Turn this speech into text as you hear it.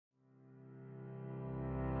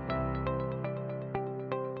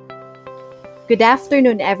Good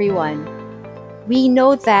afternoon, everyone. We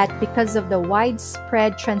know that because of the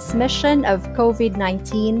widespread transmission of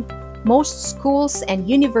COVID-19, most schools and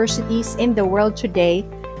universities in the world today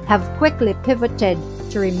have quickly pivoted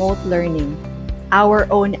to remote learning. Our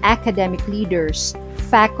own academic leaders,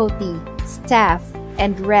 faculty, staff,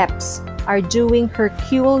 and reps are doing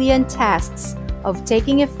Herculean tasks of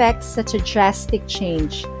taking effect such a drastic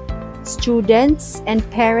change. Students and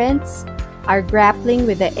parents are grappling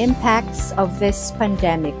with the impacts of this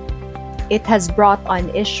pandemic. It has brought on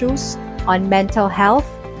issues on mental health,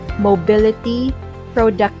 mobility,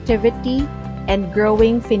 productivity, and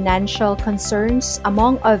growing financial concerns,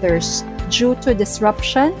 among others, due to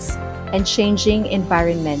disruptions and changing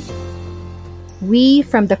environment. We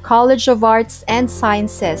from the College of Arts and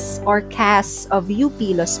Sciences, or CAS of UP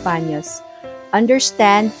Los Baños,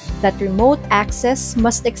 understand that remote access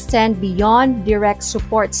must extend beyond direct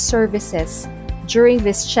support services during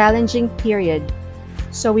this challenging period.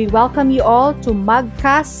 So we welcome you all to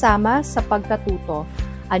magCASama sa pagkatuto,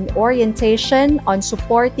 an orientation on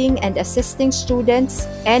supporting and assisting students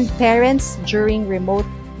and parents during remote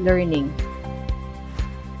learning.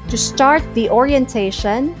 To start the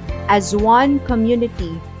orientation, as one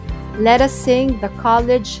community, let us sing the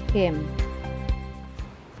college hymn.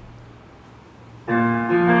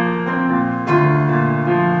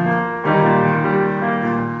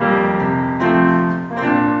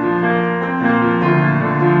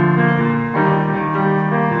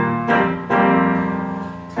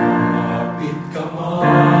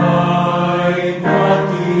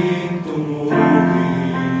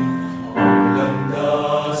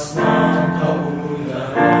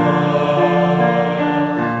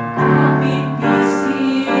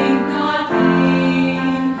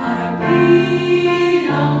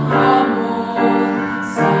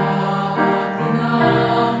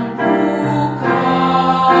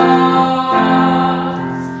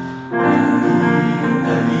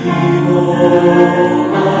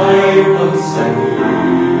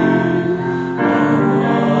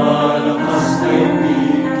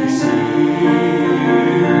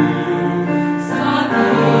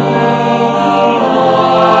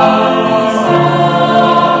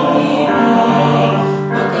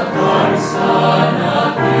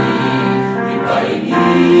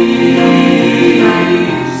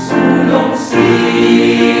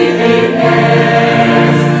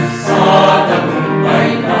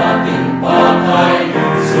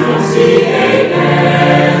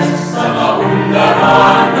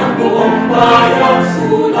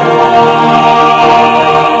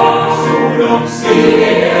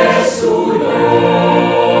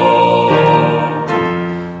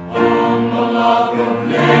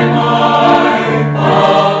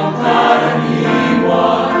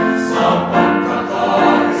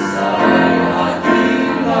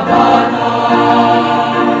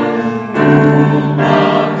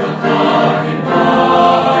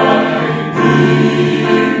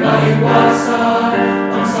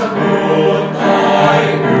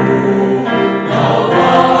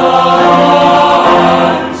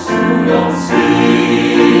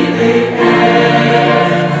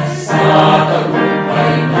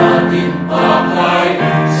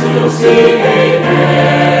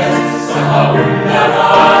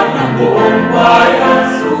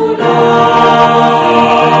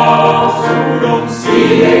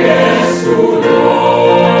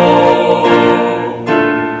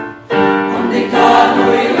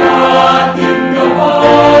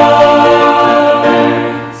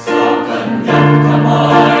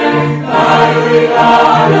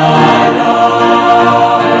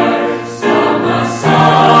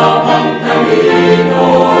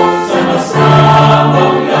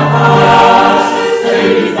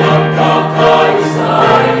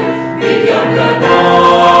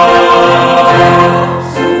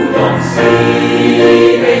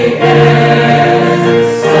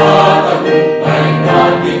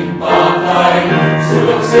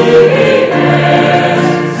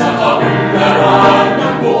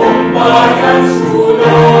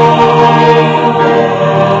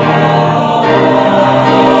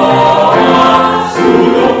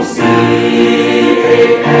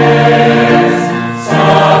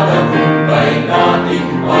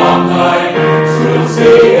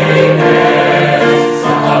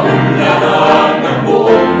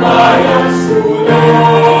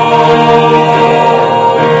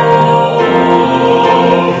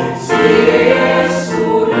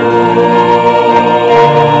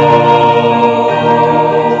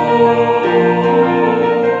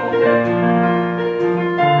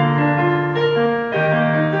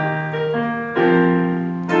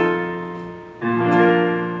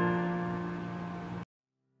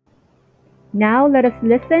 Now let us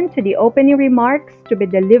listen to the opening remarks to be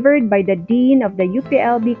delivered by the Dean of the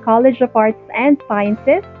UPLB College of Arts and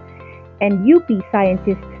Sciences and UP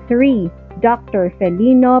Scientist 3, Dr.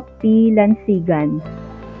 Felino P. Lansigan.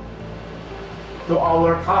 To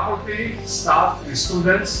our faculty, staff, and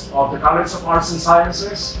students of the College of Arts and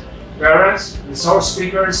Sciences, parents, resource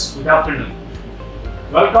speakers, good afternoon.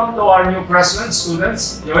 Welcome to our new freshman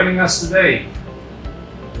students joining us today.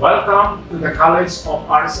 Welcome to the College of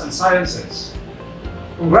Arts and Sciences.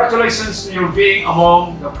 Congratulations to your being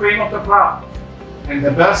among the cream of the crop and the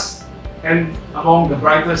best and among the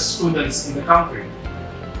brightest students in the country.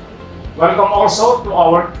 Welcome also to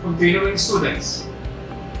our continuing students.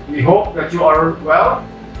 We hope that you are well,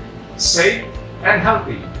 safe, and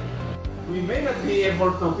healthy. We may not be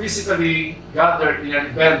able to physically gather in an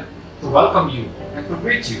event to welcome you and to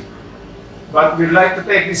greet you, but we'd like to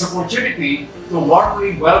take this opportunity to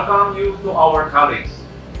warmly welcome you to our college.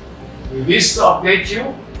 We wish to update you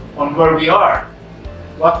on where we are,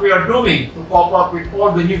 what we are doing to cope up with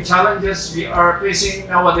all the new challenges we are facing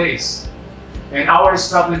nowadays, and our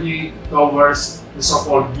strategy towards the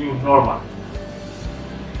so-called new normal.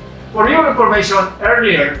 For your information,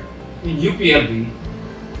 earlier in UPLB,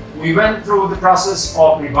 we went through the process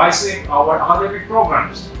of revising our academic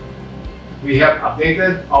programs. We have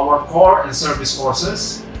updated our core and service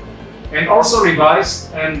courses and also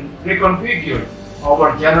revised and reconfigured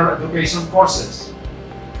our general education courses.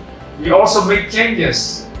 We also made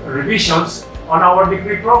changes, revisions on our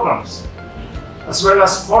degree programs, as well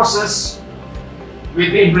as courses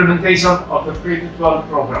with the implementation of the K-12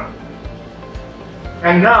 program.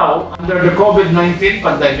 And now, under the COVID-19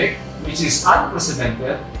 pandemic, which is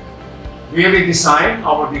unprecedented, we redesigned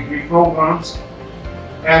our degree programs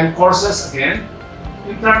and courses again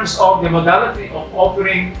in terms of the modality of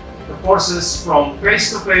offering the courses from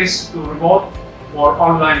face-to-face to remote or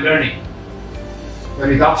online learning. The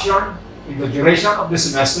reduction in the duration of the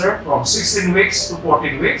semester from 16 weeks to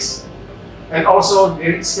 14 weeks, and also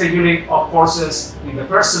the scheduling of courses in the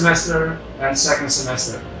first semester and second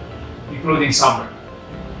semester, including summer.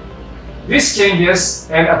 These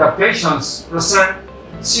changes and adaptations present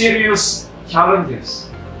serious challenges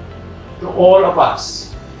to all of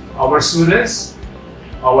us, our students,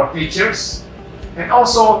 our teachers, and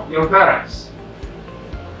also your parents.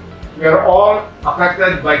 We are all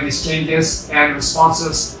affected by these changes and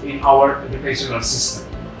responses in our educational system.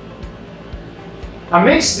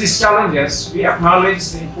 Amidst these challenges, we acknowledge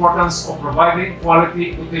the importance of providing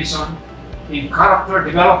quality education in character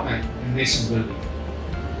development and nation building.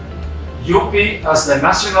 UP, as the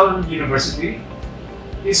national university,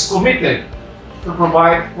 is committed to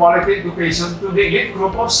provide quality education to the elite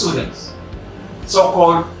group of students,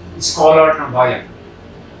 so-called scholar ng bayan.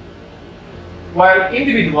 While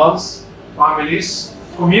individuals, families,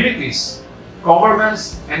 communities,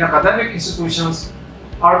 governments, and academic institutions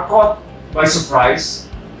are caught by surprise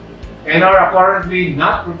and are apparently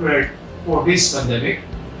not prepared for this pandemic,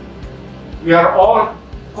 we are all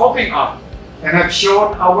coping up and have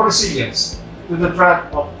shown our resilience to the threat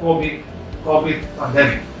of COVID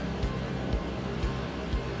pandemic.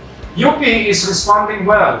 UP is responding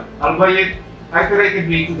well, albeit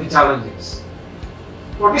iteratively, to the challenges.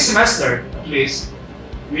 For this semester, at least,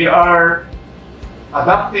 we are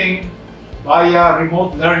adapting via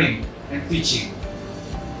remote learning and teaching.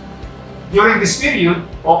 During this period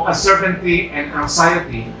of uncertainty and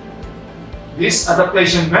anxiety, these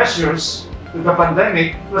adaptation measures to the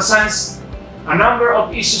pandemic presents a number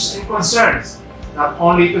of issues and concerns, not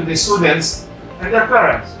only to the students and their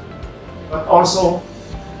parents, but also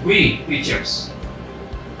we teachers.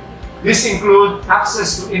 These include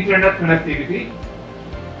access to internet connectivity,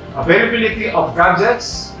 availability of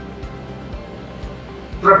gadgets,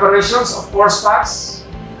 preparations of course packs,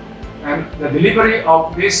 and the delivery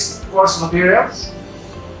of these course materials.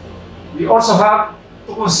 We also have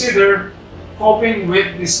to consider coping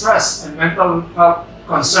with the stress and mental health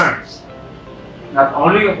concerns, not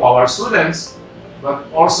only of our students,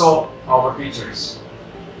 but also our teachers.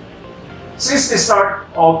 Since the start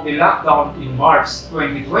of the lockdown in March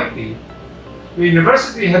 2020, the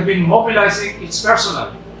university has been mobilizing its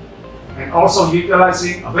personnel and also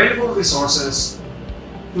utilizing available resources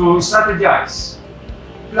to strategize,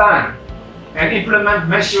 plan, and implement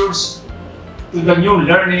measures to the new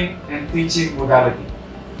learning and teaching modality.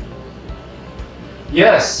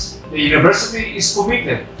 Yes, the university is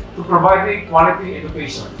committed to providing quality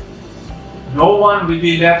education. No one will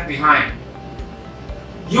be left behind.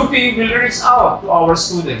 UP will reach out to our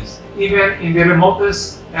students, even in the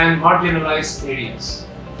remotest and marginalized areas.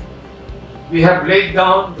 We have laid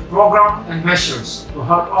down the program and measures to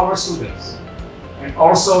help our students and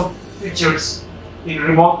also teachers in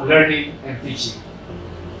remote learning and teaching.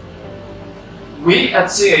 We at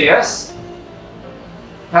CAS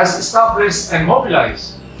has established and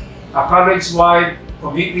mobilized a college-wide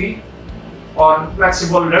committee on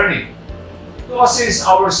flexible learning to assist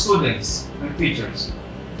our students and teachers.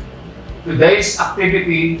 Today's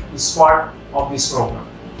activity is part of this program.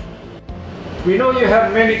 We know you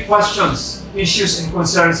have many questions, issues, and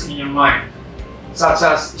concerns in your mind, such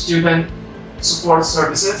as student support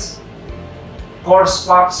services, course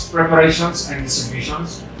packs preparations and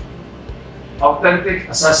distributions, authentic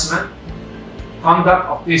assessment, conduct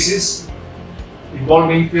of thesis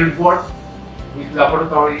involving fieldwork with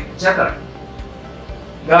laboratory, etc.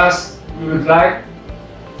 Thus, we would like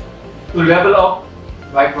to level up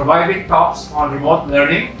by providing talks on remote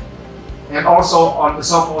learning and also on the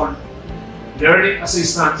so-called learning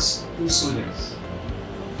assistance to students.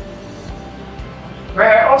 May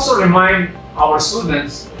I also remind our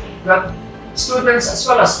students that students as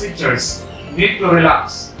well as teachers need to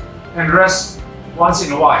relax and rest once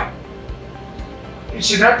in a while. It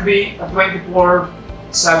should not be a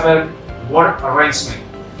 24/7 work arrangement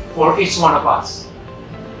for each one of us.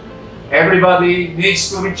 Everybody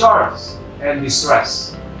needs to recharge and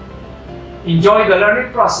distress. Enjoy the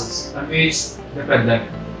learning process amidst the pandemic.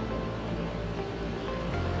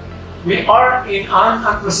 We are in an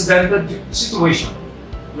unprecedented situation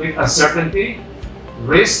with uncertainty,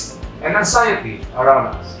 risk, and anxiety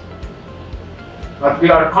around us. But we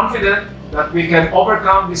are confident that we can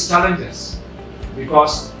overcome these challenges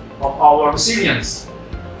because of our resilience,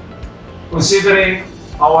 considering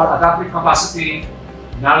our adaptive capacity,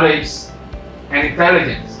 knowledge, and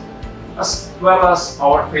intelligence, as well as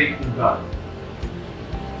our faith in God.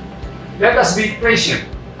 Let us be patient,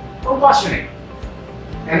 compassionate,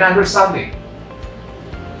 and understanding.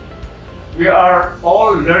 We are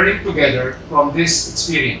all learning together from this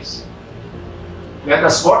experience. Let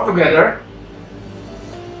us work together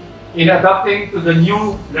in adapting to the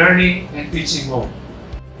new learning and teaching mode.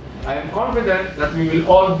 I am confident that we will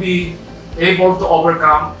all be able to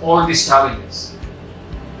overcome all these challenges.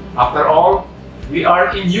 After all, we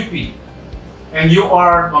are in UP and you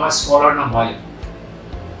are mga scholar ng bayan.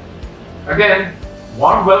 Again,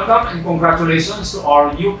 warm welcome and congratulations to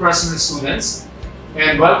our new present students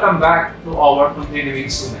and welcome back to our continuing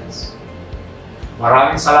students.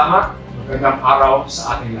 Maraming salamat. Magandang araw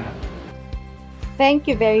sa ating lahat. Thank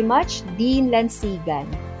you very much, Dean Lansigan.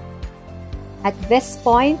 At this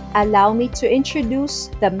point, allow me to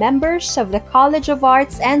introduce the members of the College of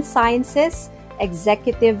Arts and Sciences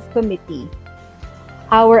Executive Committee.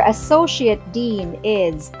 Our Associate Dean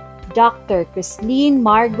is Dr. Crisline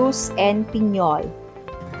Margus N. Piñol.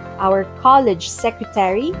 Our College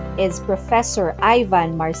Secretary is Professor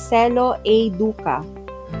Ivan Marcelo A. Duca.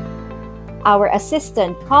 Our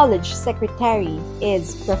Assistant College Secretary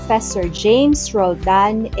is Professor James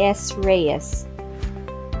Roldan S. Reyes.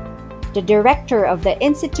 The Director of the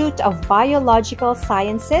Institute of Biological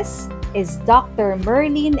Sciences is Dr.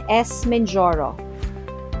 Merlin S. Menjoro.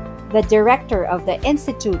 The Director of the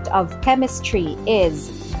Institute of Chemistry is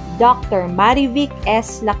Dr. Marivic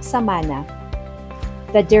S. Laksamana.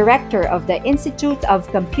 The Director of the Institute of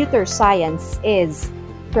Computer Science is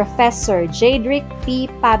Professor Jadric P.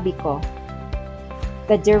 Pabico.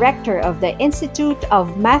 The Director of the Institute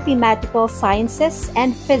of Mathematical Sciences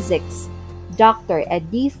and Physics, Dr.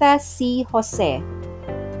 Editha C. Jose.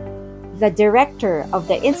 The Director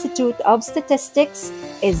of the Institute of Statistics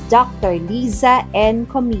is Dr. Liza N.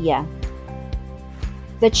 Comilla.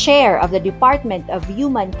 The Chair of the Department of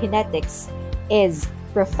Human Kinetics is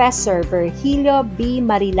Professor Virgilio B.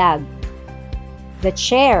 Marilag. The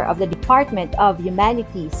Chair of the Department of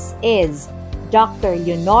Humanities is Dr.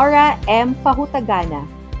 Leonora M. Pahutagana.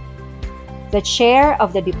 The Chair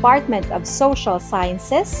of the Department of Social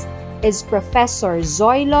Sciences is Professor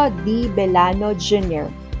Zoilo D. Belano Jr.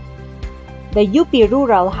 The UP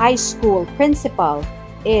Rural High School Principal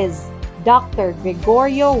is Dr.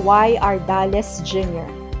 Gregorio Y. Ardales Jr.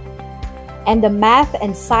 And the Math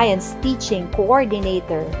and Science Teaching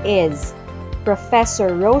Coordinator is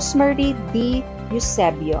Professor Rosemary D.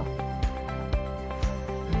 Eusebio.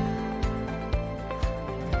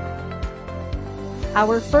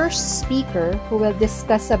 Our first speaker who will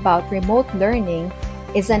discuss about remote learning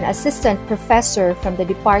is an assistant professor from the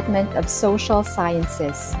Department of Social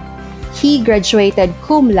Sciences. He graduated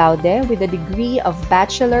cum laude with a degree of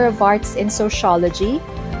Bachelor of Arts in Sociology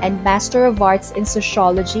and Master of Arts in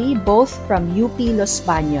Sociology, both from UP Los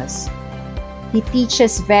Baños. He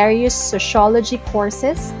teaches various sociology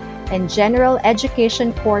courses and general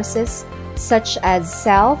education courses such as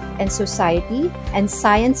Self and Society and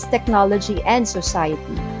Science, Technology, and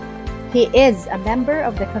Society. He is a member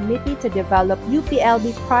of the committee to develop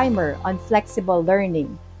UPLB Primer on Flexible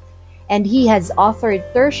Learning, and he has authored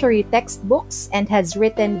tertiary textbooks and has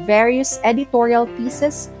written various editorial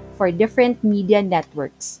pieces for different media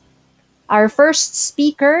networks. Our first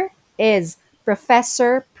speaker is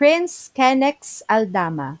Professor Prince Kenex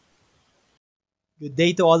Aldama. Good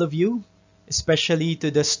day to all of you, especially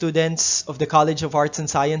to the students of the College of Arts and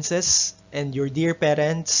Sciences and your dear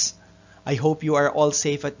parents. I hope you are all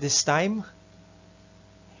safe at this time.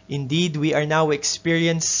 Indeed, we are now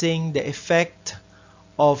experiencing the effect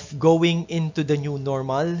of going into the new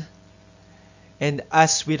normal. And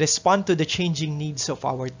as we respond to the changing needs of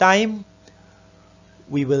our time,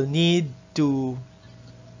 we will need to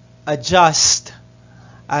adjust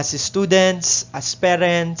as students, as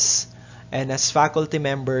parents, and as faculty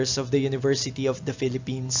members of the University of the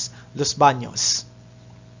Philippines, Los Baños.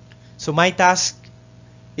 So my task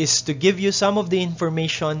is to give you some of the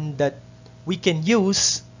information that we can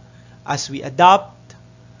use as we adapt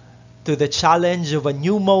to the challenge of a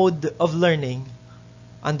new mode of learning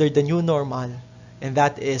under the new normal, and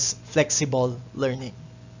that is flexible learning.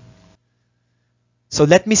 So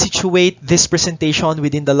let me situate this presentation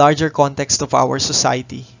within the larger context of our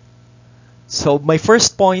society. So my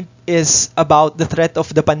first point is about the threat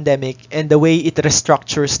of the pandemic and the way it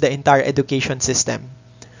restructures the entire education system.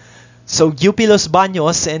 So UP Los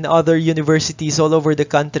Baños and other universities all over the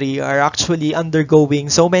country are actually undergoing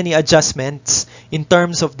so many adjustments in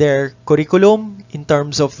terms of their curriculum, in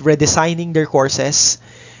terms of redesigning their courses,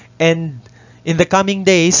 and in the coming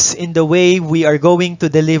days, in the way we are going to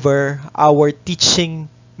deliver our teaching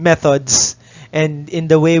methods and in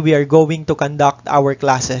the way we are going to conduct our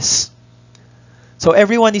classes. So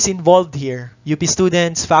everyone is involved here. UP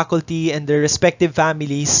students, faculty, and their respective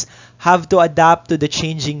families have to adapt to the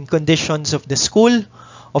changing conditions of the school,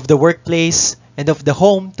 of the workplace, and of the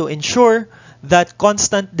home to ensure that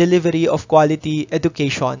constant delivery of quality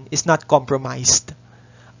education is not compromised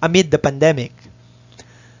amid the pandemic.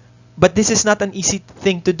 But this is not an easy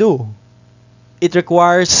thing to do. It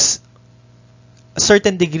requires a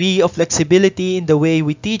certain degree of flexibility in the way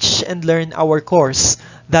we teach and learn our course.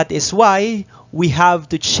 That is why we have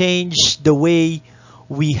to change the way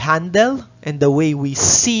we handle and the way we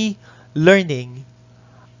see learning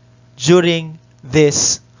during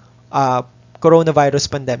this coronavirus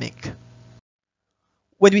pandemic.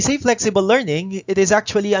 When we say flexible learning, it is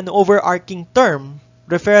actually an overarching term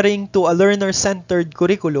referring to a learner-centered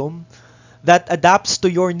curriculum that adapts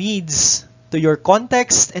to your needs, to your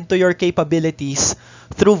context, and to your capabilities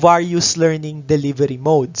through various learning delivery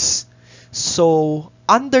modes. So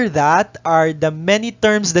under that are the many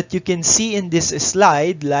terms that you can see in this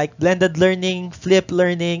slide, like blended learning, flipped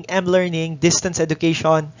learning, M-learning, distance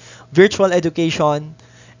education, virtual education.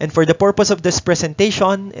 And for the purpose of this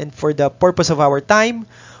presentation and for the purpose of our time,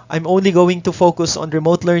 I'm only going to focus on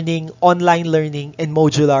remote learning, online learning, and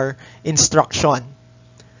modular instruction.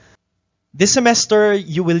 This semester,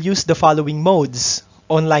 you will use the following modes: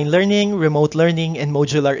 online learning, remote learning, and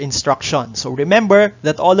modular instruction. So remember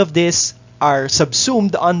that all of these are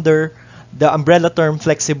subsumed under the umbrella term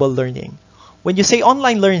flexible learning. When you say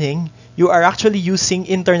online learning, you are actually using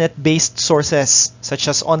internet-based sources such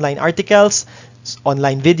as online articles,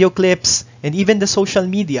 online video clips, and even the social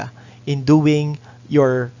media in doing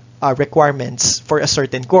your requirements for a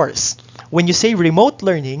certain course. When you say remote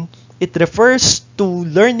learning, it refers to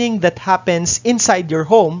learning that happens inside your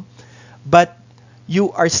home, but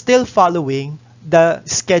you are still following the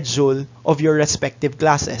schedule of your respective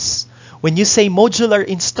classes. When you say modular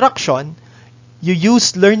instruction, you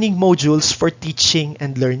use learning modules for teaching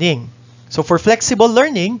and learning. So for flexible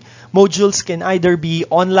learning, modules can either be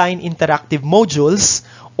online interactive modules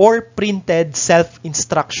or printed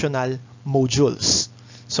self-instructional modules.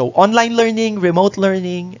 So online learning, remote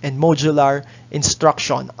learning, and modular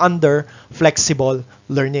instruction under flexible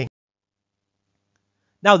learning.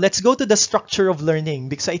 Now let's go to the structure of learning,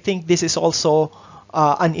 because I think this is also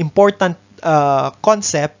an important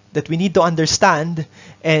concept that we need to understand,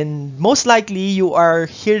 and most likely you are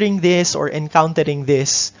hearing this or encountering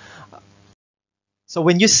this. So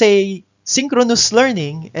when you say synchronous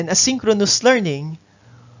learning and asynchronous learning,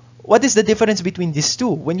 what is the difference between these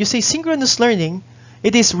two? When you say synchronous learning,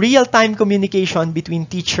 it is real-time communication between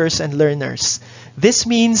teachers and learners. This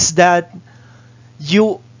means that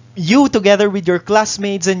you together with your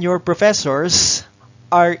classmates and your professors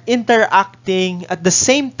are interacting at the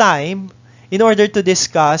same time in order to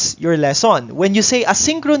discuss your lesson. When you say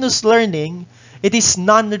asynchronous learning, it is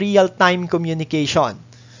non-real-time communication.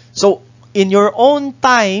 So in your own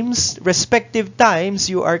times, respective times,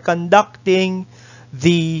 you are conducting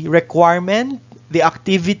the requirement, the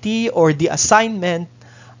activity or the assignment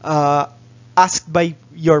asked by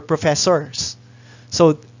your professors.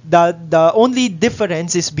 So the only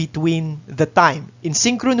difference is between the time. In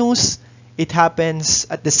synchronous, it happens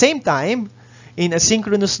at the same time. In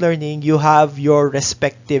asynchronous learning, you have your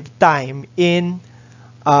respective time in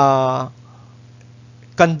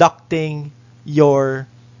conducting your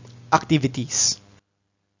activities.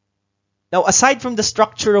 Now, aside from the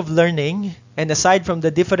structure of learning and aside from the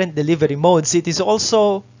different delivery modes, it is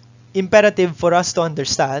also imperative for us to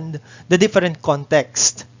understand the different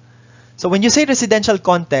context. So when you say residential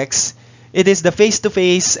context, it is the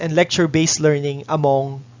face-to-face and lecture-based learning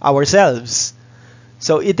among ourselves.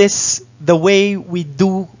 So it is the way we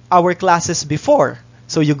do our classes before.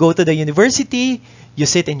 So you go to the university, you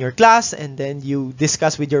sit in your class, and then you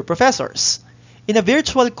discuss with your professors. In a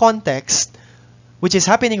virtual context, which is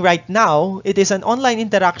happening right now, it is an online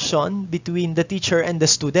interaction between the teacher and the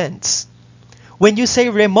students. When you say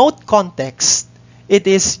remote context, it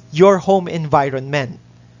is your home environment.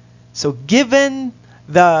 So given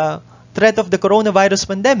the threat of the coronavirus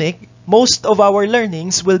pandemic, most of our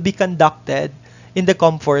learnings will be conducted in the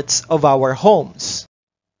comforts of our homes.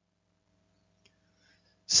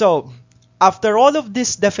 So, after all of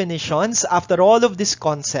these definitions, after all of these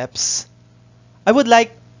concepts, I would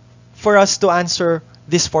like for us to answer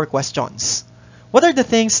these 4 questions. What are the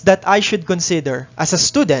things that I should consider as a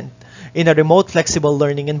student in a remote flexible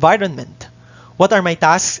learning environment? What are my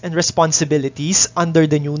tasks and responsibilities under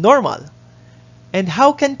the new normal? And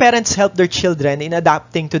how can parents help their children in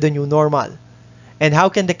adapting to the new normal? And how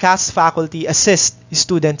can the CAS faculty assist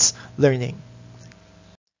students' learning?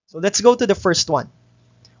 So let's go to the first one.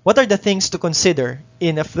 What are the things to consider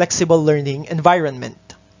in a flexible learning environment?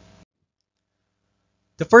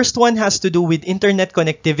 The first one has to do with internet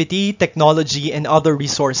connectivity, technology, and other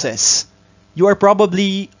resources. You are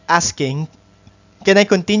probably asking, can I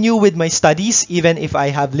continue with my studies even if I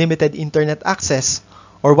have limited internet access?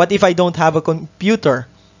 Or what if I don't have a computer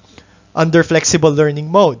under flexible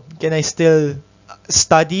learning mode? Can I still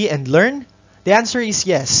study and learn? The answer is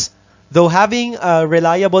yes. Though having a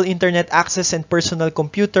reliable internet access and personal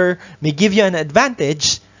computer may give you an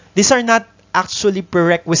advantage, these are not actually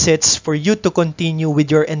prerequisites for you to continue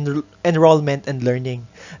with your enrollment and learning.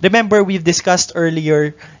 Remember, we've discussed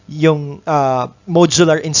earlier yung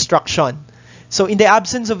modular instruction. So in the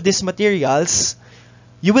absence of these materials,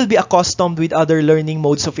 you will be accustomed with other learning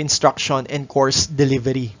modes of instruction and course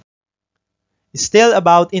delivery. Still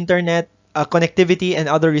about internet connectivity and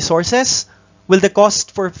other resources, will the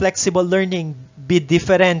cost for flexible learning be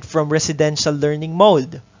different from residential learning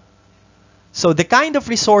mode? So the kind of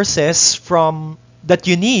resources that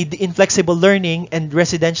you need in flexible learning and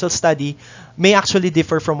residential study may actually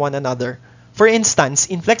differ from one another. For instance,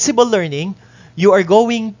 in flexible learning, you are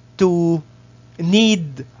going to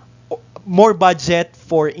need more budget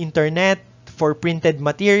for internet, for printed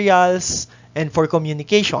materials, and for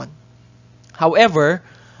communication. However,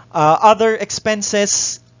 other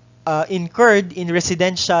expenses incurred in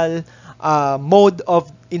residential mode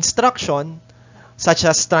of instruction, such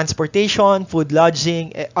as transportation, food,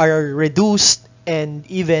 lodging, are reduced and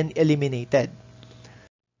even eliminated.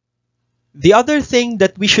 The other thing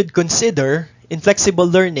that we should consider in flexible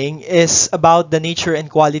learning is about the nature and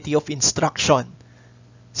quality of instruction.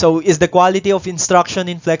 So, is the quality of instruction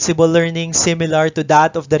in flexible learning similar to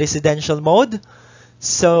that of the residential mode?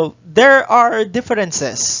 So, there are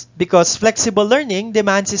differences because flexible learning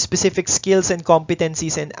demands specific skills and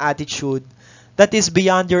competencies and attitude that is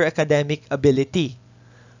beyond your academic ability.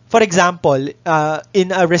 For example,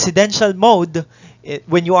 in a residential mode,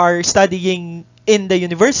 when you are studying in the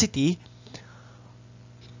university,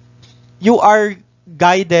 you are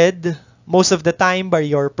guided most of the time by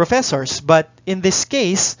your professors. But in this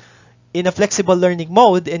case, in a flexible learning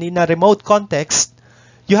mode and in a remote context,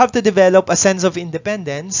 you have to develop a sense of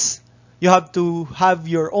independence. You have to have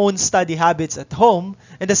your own study habits at home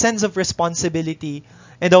and a sense of responsibility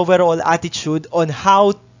and overall attitude on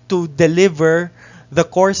how to deliver the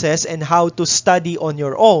courses and how to study on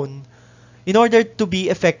your own in order to be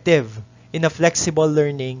effective in a flexible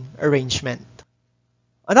learning arrangement.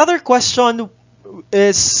 Another question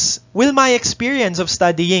is, will my experience of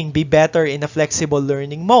studying be better in a flexible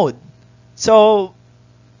learning mode? So,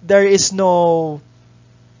 there is no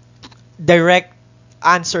direct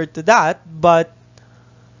answer to that, but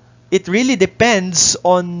it really depends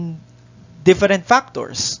on different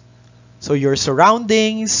factors. So your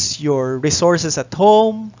surroundings, your resources at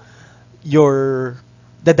home, the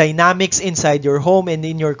dynamics inside your home and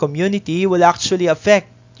in your community will actually affect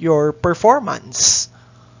your performance.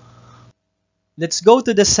 Let's go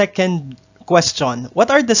to the second question: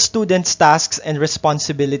 what are the students' tasks and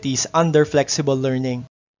responsibilities under flexible learning?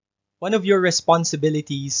 One of your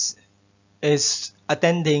responsibilities is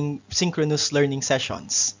attending synchronous learning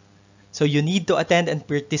sessions. So you need to attend and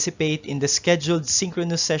participate in the scheduled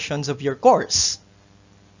synchronous sessions of your course.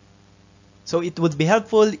 So it would be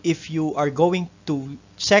helpful if you are going to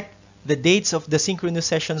check the dates of the synchronous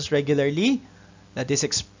sessions regularly, that is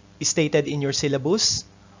stated in your syllabus.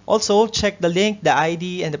 Also, check the link, the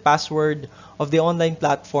ID, and the password of the online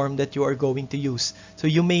platform that you are going to use. So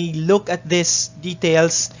you may look at these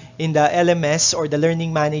details in the LMS or the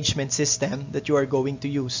learning management system that you are going to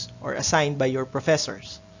use or assigned by your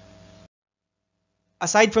professors.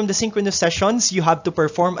 Aside from the synchronous sessions, you have to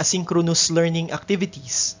perform asynchronous learning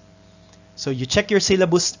activities. So you check your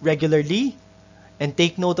syllabus regularly and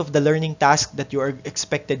take note of the learning task that you are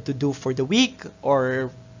expected to do for the week or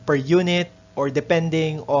per unit, or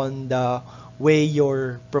depending on the way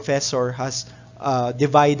your professor has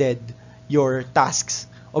divided your tasks.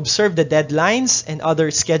 Observe the deadlines and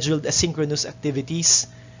other scheduled asynchronous activities.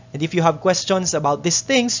 And if you have questions about these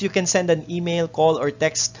things, you can send an email, call, or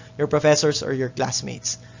text your professors or your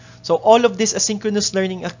classmates. So all of these asynchronous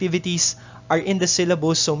learning activities are in the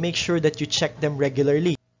syllabus, so make sure that you check them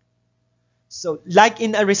regularly. So like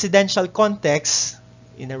in a residential context,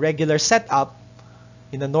 in a regular setup,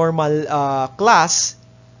 in a normal class,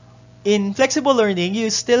 in flexible learning, you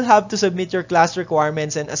still have to submit your class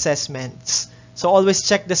requirements and assessments. So always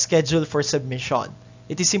check the schedule for submission.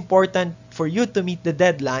 It is important for you to meet the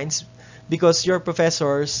deadlines because your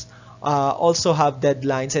professors also have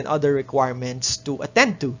deadlines and other requirements to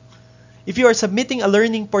attend to. If you are submitting a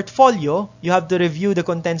learning portfolio, you have to review the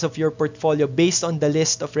contents of your portfolio based on the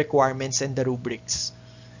list of requirements and the rubrics.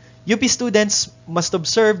 UP students must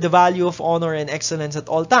observe the value of honor and excellence at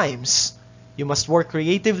all times. You must work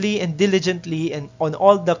creatively and diligently on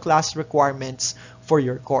all the class requirements for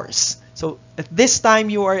your course. So at this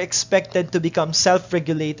time, you are expected to become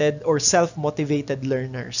self-regulated or self-motivated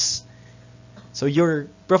learners. So your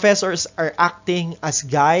professors are acting as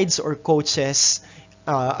guides or coaches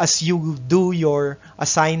as you do your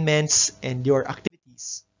assignments and your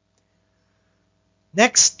activities.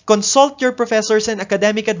 Next, consult your professors and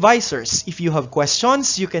academic advisors. If you have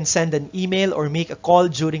questions, you can send an email or make a call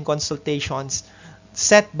during consultations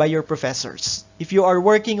set by your professors. If you are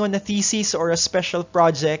working on a thesis or a special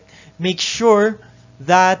project, make sure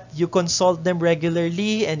that you consult them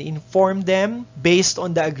regularly and inform them based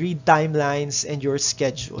on the agreed timelines and your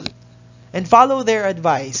schedule. And follow their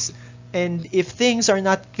advice. And if things are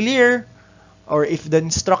not clear, or if the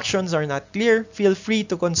instructions are not clear, feel free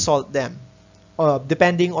to consult them,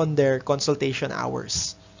 depending on their consultation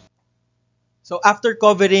hours. So after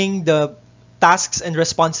covering the tasks and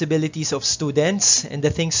responsibilities of students and the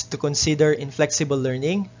things to consider in flexible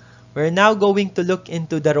learning, we're now going to look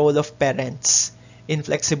into the role of parents in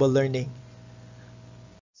flexible learning.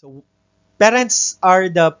 So parents are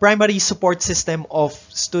the primary support system of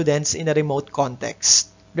students in a remote context.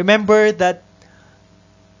 Remember that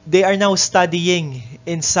they are now studying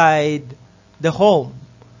inside the home.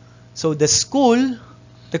 So the school,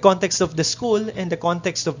 the context of the school and the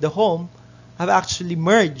context of the home have actually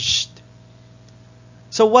merged.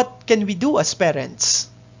 So what can we do as parents?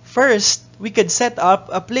 First, we could set up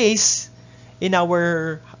a place in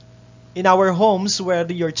our homes where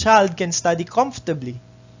your child can study comfortably.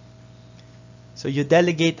 So you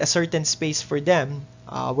delegate a certain space for them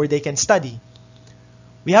where they can study.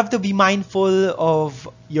 We have to be mindful of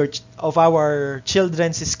our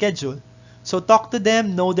children's schedule. So talk to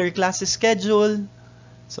them, know their class schedule,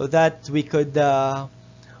 so that we could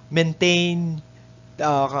maintain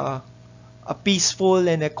a peaceful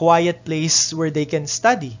and a quiet place where they can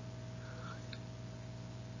study.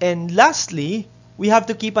 And lastly, we have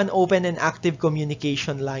to keep an open and active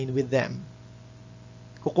communication line with them.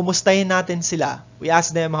 Kukumustahin natin sila. We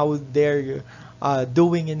ask them how they're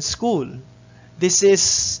doing in school. This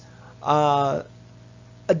is a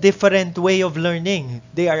different way of learning.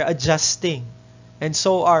 They are adjusting. And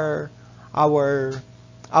so are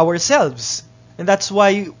ourselves. And that's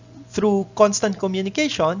why through constant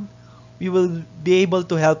communication, we will be able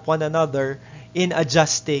to help one another in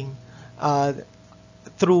adjusting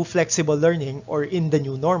through flexible learning or in the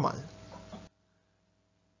new normal.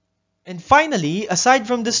 And finally, aside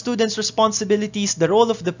from the students' responsibilities, the role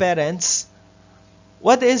of the parents,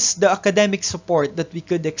 what is the academic support that we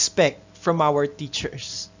could expect from our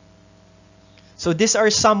teachers? So these are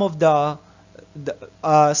some of the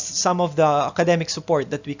academic support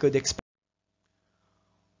that we could expect.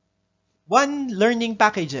 One, learning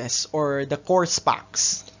packages or the course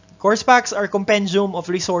packs. Course packs are a compendium of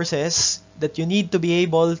resources that you need to be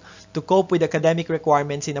able to cope with academic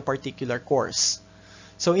requirements in a particular course.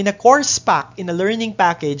 So in a course pack, in a learning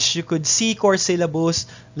package, you could see course syllabus,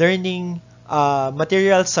 learning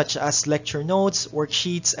materials such as lecture notes,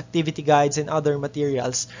 worksheets, activity guides, and other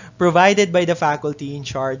materials provided by the faculty in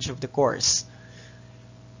charge of the course.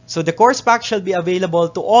 So the course pack shall be available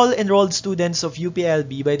to all enrolled students of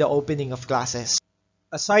UPLB by the opening of classes.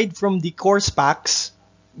 Aside from the course packs,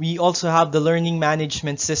 we also have the Learning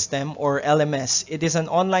Management System, or LMS. It is an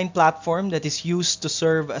online platform that is used to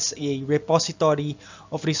serve as a repository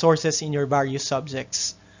of resources in your various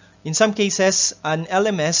subjects. In some cases, an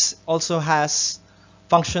LMS also has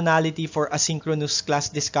functionality for asynchronous class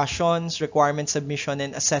discussions, requirement submission,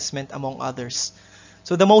 and assessment, among others.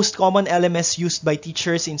 So the most common LMS used by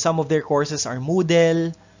teachers in some of their courses are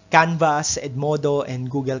Moodle, Canvas, Edmodo, and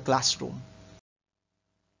Google Classroom.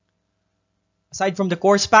 Aside from the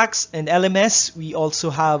course packs and LMS, we also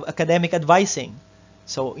have academic advising.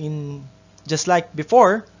 So just like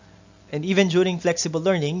before, and even during flexible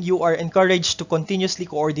learning, you are encouraged to continuously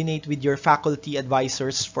coordinate with your faculty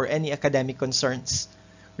advisors for any academic concerns.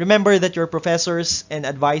 Remember that your professors and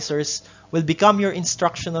advisors will become your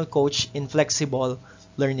instructional coach in flexible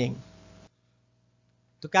learning.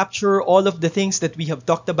 To capture all of the things that we have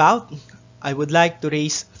talked about, I would like to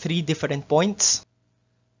raise 3 different points.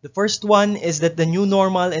 The first one is that the new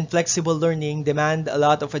normal and flexible learning demand a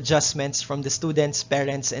lot of adjustments from the students,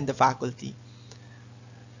 parents, and the faculty.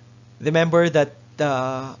 Remember that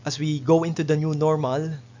as we go into the new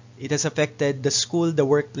normal, it has affected the school, the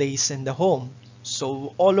workplace, and the home.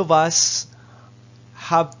 So all of us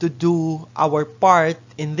have to do our part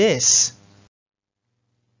in this.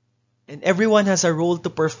 And everyone has a role to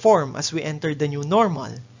perform as we enter the new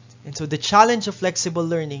normal. And so the challenge of flexible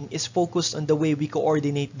learning is focused on the way we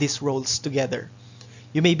coordinate these roles together.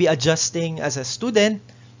 You may be adjusting as a student,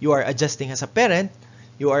 you are adjusting as a parent,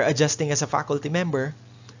 you are adjusting as a faculty member,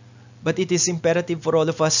 but it is imperative for all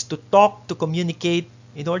of us to talk, to communicate,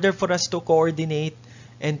 in order for us to coordinate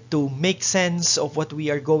and to make sense of what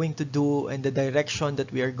we are going to do and the direction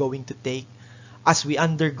that we are going to take as we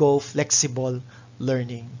undergo flexible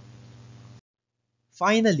learning.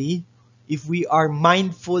 Finally, if we are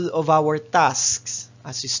mindful of our tasks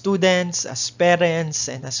as students, as parents,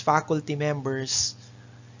 and as faculty members,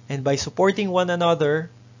 and by supporting one another,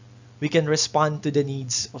 we can respond to the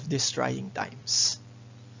needs of these trying times.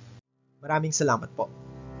 Maraming salamat po.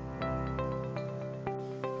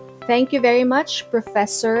 Thank you very much,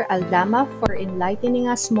 Professor Aldama, for enlightening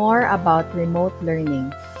us more about remote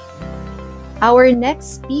learning. Our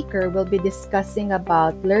next speaker will be discussing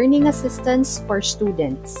about learning assistance for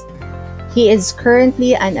students. He is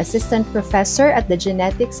currently an assistant professor at the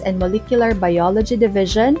Genetics and Molecular Biology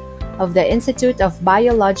Division of the Institute of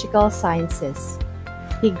Biological Sciences.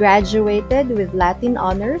 He graduated with Latin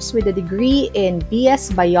honors with a degree in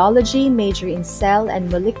BS Biology, major in Cell and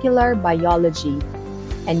Molecular Biology,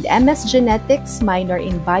 and MS Genetics, minor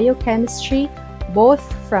in Biochemistry, both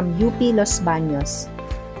from UP Los Baños.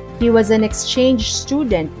 He was an exchange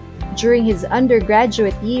student during his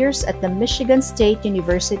undergraduate years at the Michigan State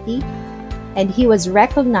University, and he was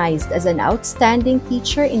recognized as an outstanding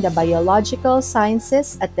teacher in the biological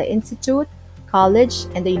sciences at the institute, college,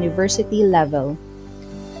 and the university level.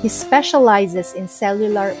 He specializes in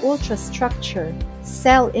cellular ultrastructure,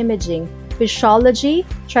 cell imaging, physiology,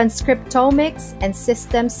 transcriptomics, and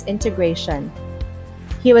systems integration.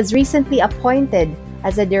 He was recently appointed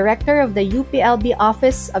as a director of the UPLB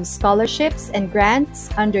Office of Scholarships and Grants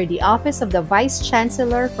under the Office of the Vice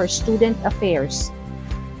Chancellor for Student Affairs.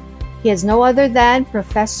 He is no other than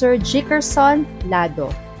Professor Jickerson Lado.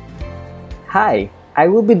 Hi, I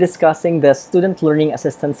will be discussing the Student Learning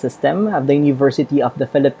Assistance System of the University of the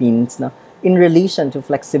Philippines in relation to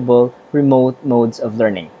flexible remote modes of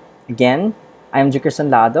learning. Again, I am Jickerson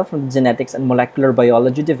Lado from the Genetics and Molecular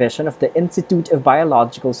Biology Division of the Institute of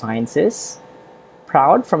Biological Sciences,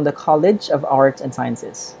 proud from the College of Arts and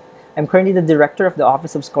Sciences. I'm currently the Director of the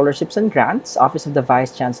Office of Scholarships and Grants, Office of the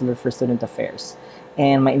Vice Chancellor for Student Affairs.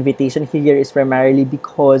 And my invitation here is primarily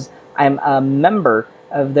because I'm a member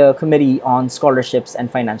of the Committee on Scholarships and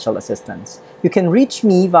Financial Assistance. You can reach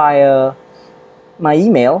me via my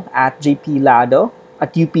email at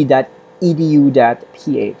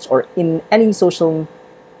jplado@up.edu.ph or in any social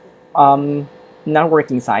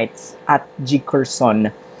networking sites at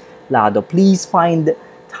Jickerson Lado. Please find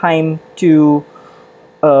time to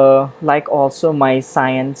like also my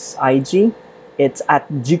science IG. It's at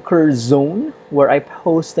Jickerzone, where I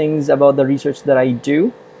post things about the research that I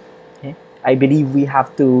do. Okay? I believe we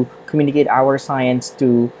have to communicate our science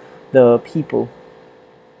to the people.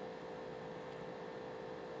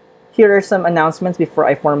 Here are some announcements before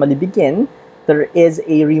I formally begin. There is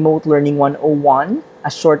a Remote Learning 101,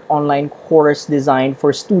 a short online course designed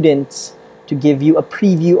for students to give you a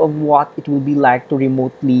preview of what it will be like to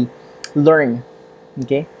remotely learn.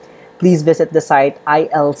 Okay? Please visit the site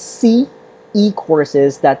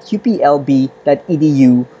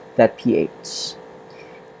ilcecourses.uplb.edu.ph.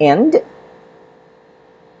 And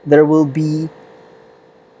there will be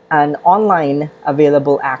an online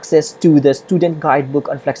available access to the student guidebook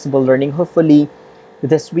on flexible learning, hopefully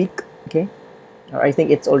this week, okay? Or I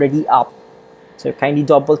think it's already up. So kindly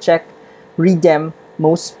double check, read them.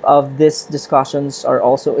 Most of these discussions are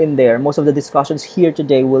also in there. Most of the discussions here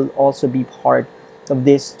today will also be part of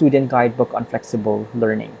this student guidebook on flexible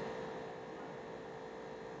learning.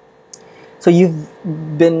 So you've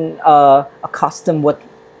been accustomed what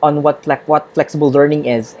flexible learning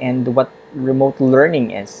is and what remote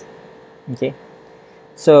learning is. Okay,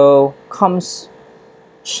 so comes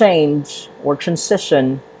change or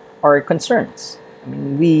transition or concerns. I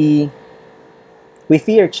mean, we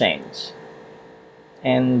fear change,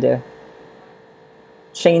 and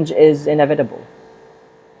change is inevitable.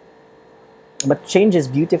 But change is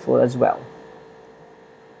beautiful as well.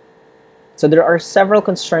 So there are several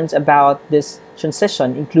concerns about this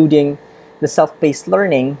transition, including the self-paced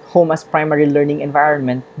learning, home as primary learning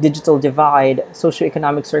environment, digital divide,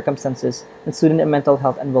 socioeconomic circumstances, and student and mental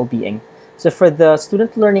health and well-being. So for the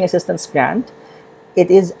Student Learning Assistance Grant, it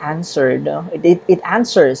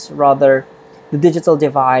answers rather the digital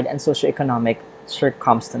divide and socioeconomic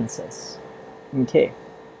circumstances. Okay.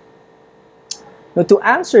 Now, to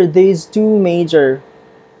answer these two major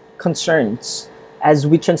concerns as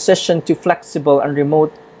we transition to flexible and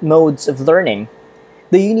remote modes of learning,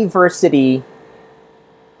 the university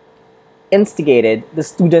instigated the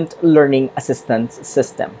Student Learning Assistance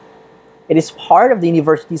System. It is part of the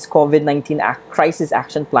university's COVID-19 Crisis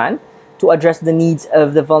Action Plan to address the needs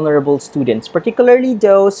of the vulnerable students, particularly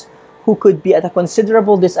those who could be at a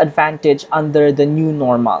considerable disadvantage under the new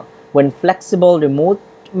normal when flexible remote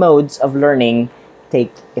modes of learning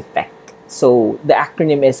take effect. So the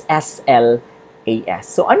acronym is SLAS.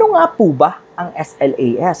 So ano nga po ba ang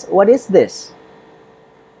SLAS? What is this?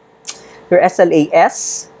 Your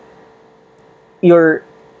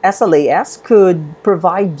SLAS could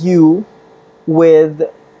provide you with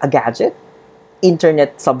a gadget,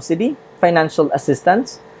 internet subsidy, financial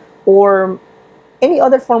assistance, or any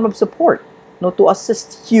other form of support to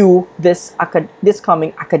assist you this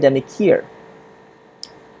coming academic year.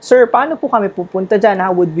 Sir, paano po kami pupunta dyan?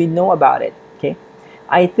 How would we know about it? Okay,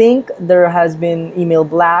 I think there has been email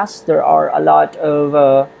blasts. There are a lot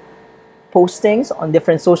of postings on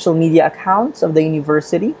different social media accounts of the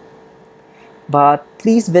university. But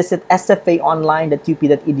please visit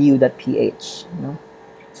sfaonline.up.edu.ph.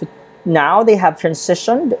 So now they have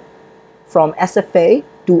transitioned from SFA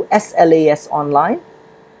to SLAS Online.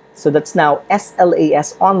 So that's now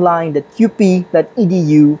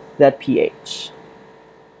slasonline.up.edu.ph.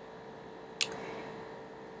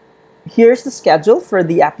 Here's the schedule for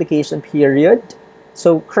the application period.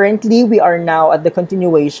 So currently, we are now at the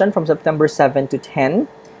continuation from September 7 to 10.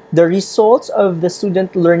 The results of the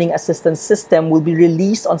Student Learning Assistance System will be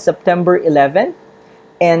released on September 11,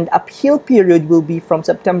 and appeal period will be from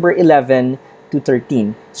September 11 to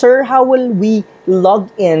 13. Sir, how will we log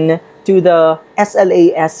in to the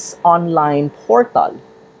SLAS online portal?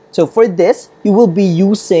 So for this, you will be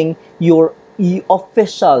using your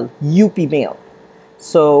official UP mail.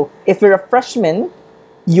 So if you're a freshman,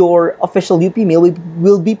 your official UP mail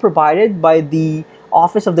will be provided by the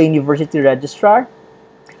Office of the University Registrar.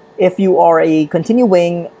 If you are a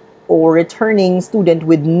continuing or returning student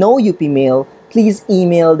with no UP mail, please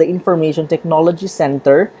email the Information Technology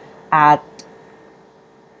Center at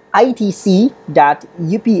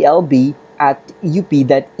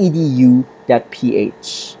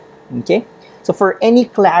itc.uplb@up.edu.ph. Okay? So for any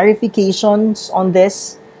clarifications on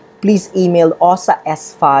this, please email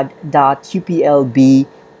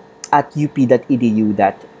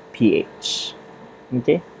osasfad.uplb@up.edu.ph.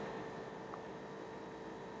 Okay?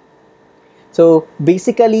 So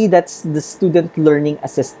basically, that's the Student Learning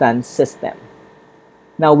Assistance System.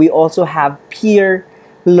 Now we also have peer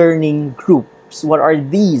learning groups. What are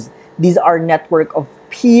these? These are a network of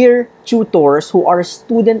peer tutors who are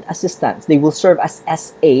student assistants. They will serve as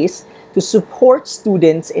SAs to support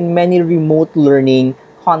students in many remote learning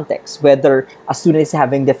contexts, whether a student is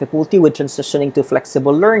having difficulty with transitioning to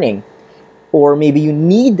flexible learning, or maybe you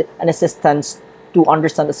need an assistance to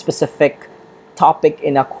understand a specific topic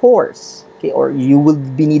in a course, okay, or you will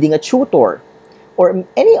be needing a tutor, or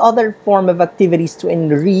any other form of activities to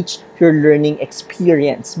enrich your learning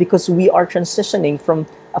experience, because we are transitioning from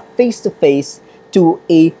a face-to-face to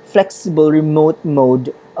a flexible remote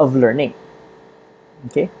mode of learning.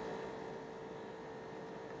 Okay.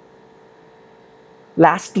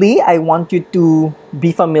 Lastly, I want you to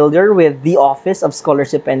be familiar with the Office of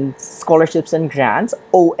Scholarships and Grants,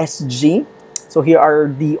 OSG. So here are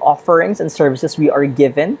the offerings and services we are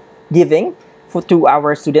giving to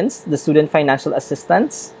our students, the student financial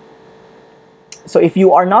assistance. So if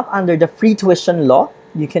you are not under the free tuition law,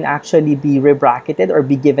 you can actually be rebracketed or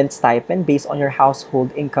be given stipend based on your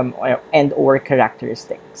household income and/or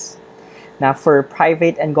characteristics. Now, for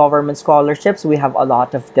private and government scholarships, we have a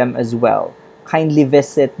lot of them as well. Kindly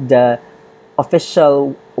visit the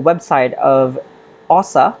official website of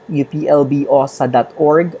OSA,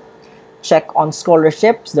 uplbosa.org. Check on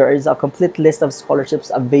scholarships. There is a complete list of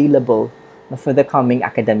scholarships available for the coming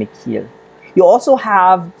academic year. You also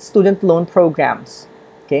have student loan programs.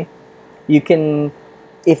 Okay, you can,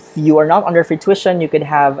 if you are not under free tuition, you could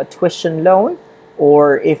have a tuition loan,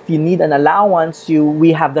 or if you need an allowance,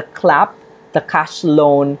 we have the CLAP, the Cash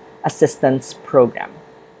Loan Assistance Program.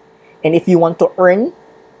 And if you want to earn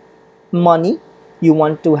money, you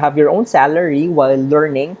want to have your own salary while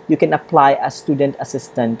learning, you can apply a student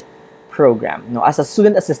assistant program. No, as a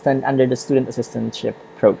student assistant under the student assistantship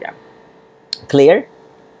program. Clear?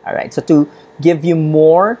 All right. So to give you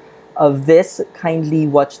more of this, kindly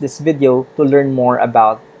watch this video to learn more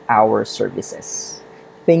about our services.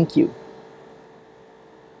 Thank you.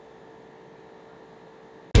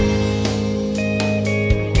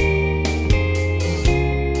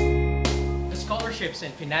 The Scholarships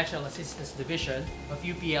and Financial Assistance Division of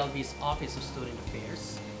UPLB's Office of Student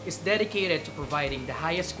Affairs is dedicated to providing the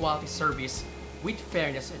highest quality service with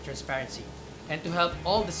fairness and transparency, and to help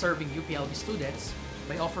all deserving UPLB students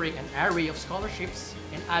by offering an array of scholarships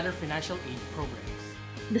and other financial aid programs.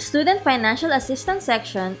 The Student Financial Assistance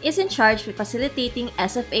section is in charge of facilitating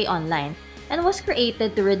SFA online and was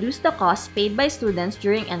created to reduce the costs paid by students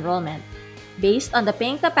during enrollment, based on the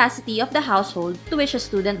paying capacity of the household to which a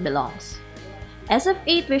student belongs.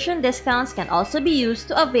 SFA tuition discounts can also be used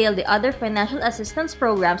to avail the other financial assistance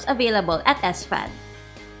programs available at SFAD.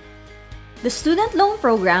 The student loan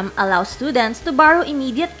program allows students to borrow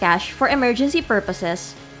immediate cash for emergency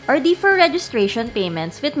purposes or defer registration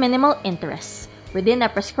payments with minimal interest within a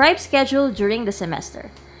prescribed schedule during the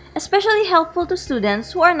semester, especially helpful to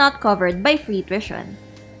students who are not covered by free tuition.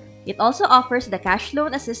 It also offers the Cash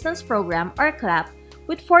Loan Assistance Program or CLAP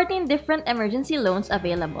with 14 different emergency loans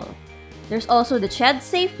available. There's also the CHED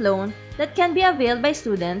Safe Loan that can be availed by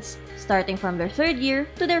students starting from their 3rd year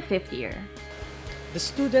to their 5th year. The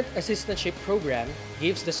Student Assistantship Program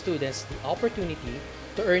gives the students the opportunity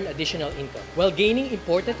to earn additional income while gaining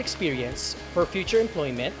important experience for future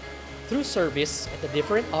employment through service at the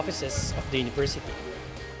different offices of the university.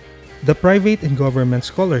 The Private and Government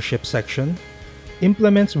Scholarship section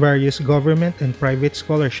implements various government and private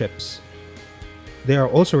scholarships. They are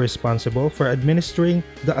also responsible for administering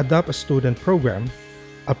the Adopt a Student program,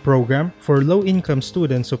 a program for low-income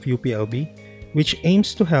students of UPLB, which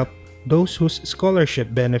aims to help those whose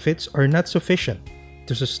scholarship benefits are not sufficient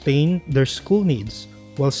to sustain their school needs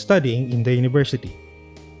while studying in the university.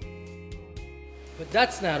 But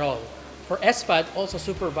that's not all, for SFAD also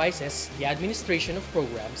supervises the administration of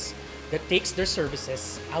programs that takes their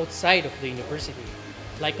services outside of the university,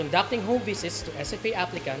 like conducting home visits to SFA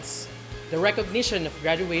applicants, the recognition of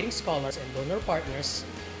graduating scholars and donor partners,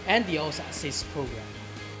 and the OSA Assist program,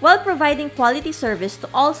 while providing quality service to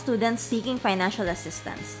all students seeking financial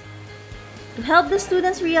assistance. To help the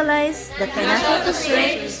students realize that financial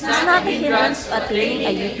constraint is not a hindrance to attaining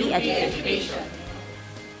a UP education.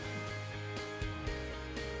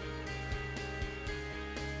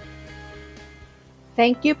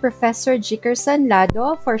 Thank you, Professor Jickerson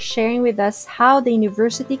Lado, for sharing with us how the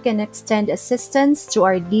university can extend assistance to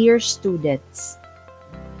our dear students.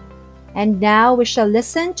 And now we shall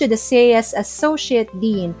listen to the CAS Associate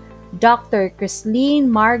Dean, Dr. Chrisline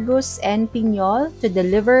Margus N. Piñol, to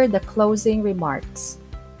deliver the closing remarks.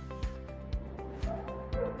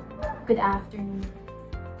 Good afternoon.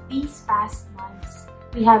 These past months,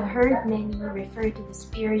 we have heard many refer to this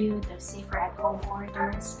period of safer at home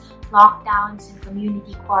orders, lockdowns, and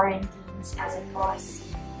community quarantines as a pause.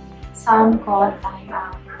 Some called time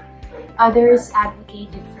out. Others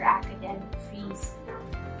advocated for academic freeze.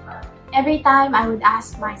 Every time I would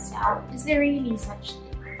ask myself, is there really such thing?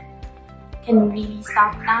 Can we really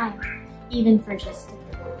stop time, even for just a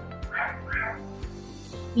day?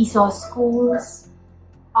 We saw schools,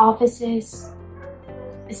 offices,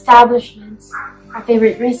 establishments, our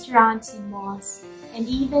favorite restaurants and malls, and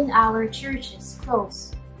even our churches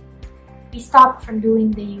close. We stopped from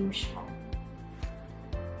doing the usual.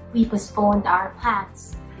 we postponed our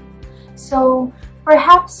plans. So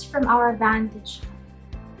perhaps from our vantage,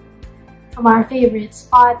 from our favorite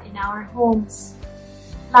spot in our homes,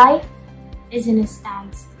 life is in a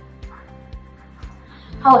standstill.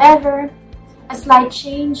 However, a slight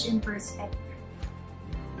change in perspective,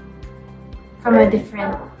 from a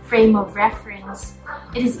different frame of reference,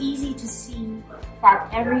 it is easy to see that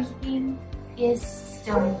everything is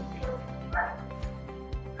still moving.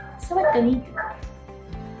 So what do we do?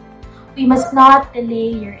 We must not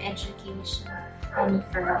delay your education any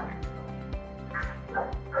further.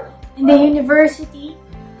 In the university,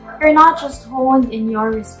 you're not just honed in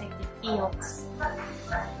your respective fields.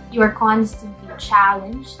 You are constantly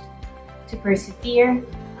challenged to persevere,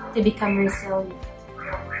 to become resilient.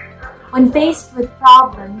 When faced with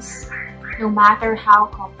problems, no matter how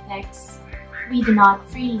complex, we do not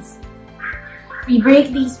freeze. We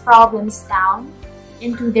break these problems down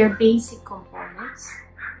into their basic components.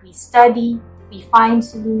 We study, we find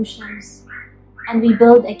solutions, and we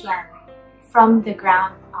build again from the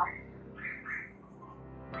ground up.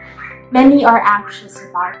 Many are anxious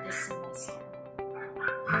about this semester.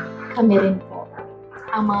 Kami rin po,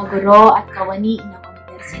 ang mga guro at kawani ng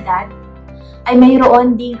universidad, ay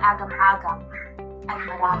mayroon ding agam-agam at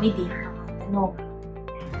marami ding mga tanong.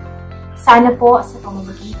 Sana po sa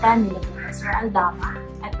pamamagitan nila Professor Aldama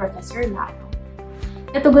at Professor Lano,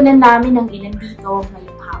 natugunan namin ang ilan dito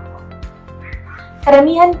ngayong hapon.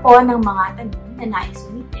 Karamihan po ng mga tanong na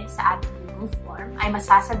naisumite sa ating Google Form ay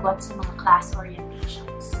masasagot sa mga class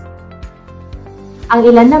orientations. Ang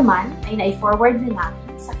ilan naman ay nai-forward na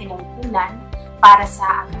namin sa kinaukulan para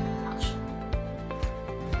sa aming production.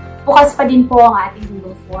 Bukas pa din po ang ating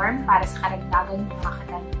Google Form para sa karagdagang mga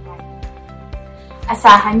katanungan.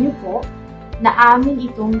 Asahan niyo po na amin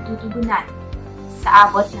itong tutugunan sa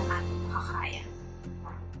abot ng ating makakaya.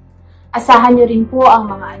 Asahan niyo rin po ang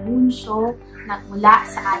mga anunsyo na mula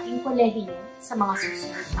sa ating kolehiyo sa mga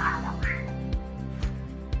susunod na araw.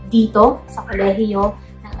 Dito sa kolehiyo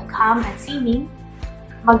ng Agham at Sining,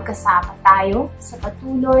 magkasama tayo sa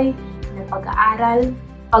patuloy na pag-aaral,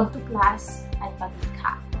 pagtuklas at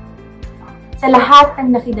paglikha. Sa lahat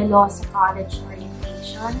ng nakidalo sa college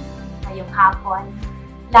orientation ngayong hapon,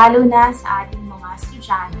 lalo na sa ating mga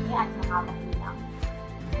estudyante at mga magulang,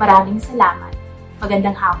 maraming salamat.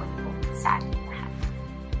 Magandang hapon po sa ating lahat.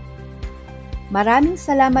 Maraming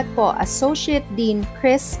salamat po, Associate Dean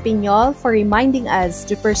Chris Piñol, for reminding us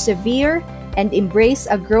to persevere and embrace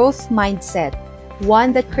a growth mindset,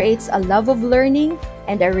 one that creates a love of learning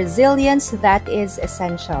and a resilience that is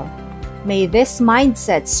essential. May this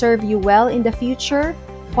mindset serve you well in the future,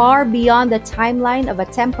 far beyond the timeline of a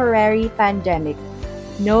temporary pandemic.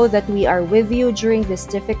 Know that we are with you during this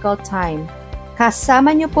difficult time.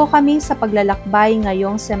 Kasama niyo po kami sa paglalakbay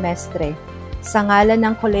ngayong semestre. Sa ngalan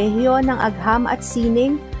ng Kolehiyo ng Agham at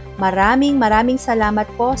Sining, maraming salamat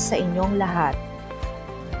po sa inyong lahat.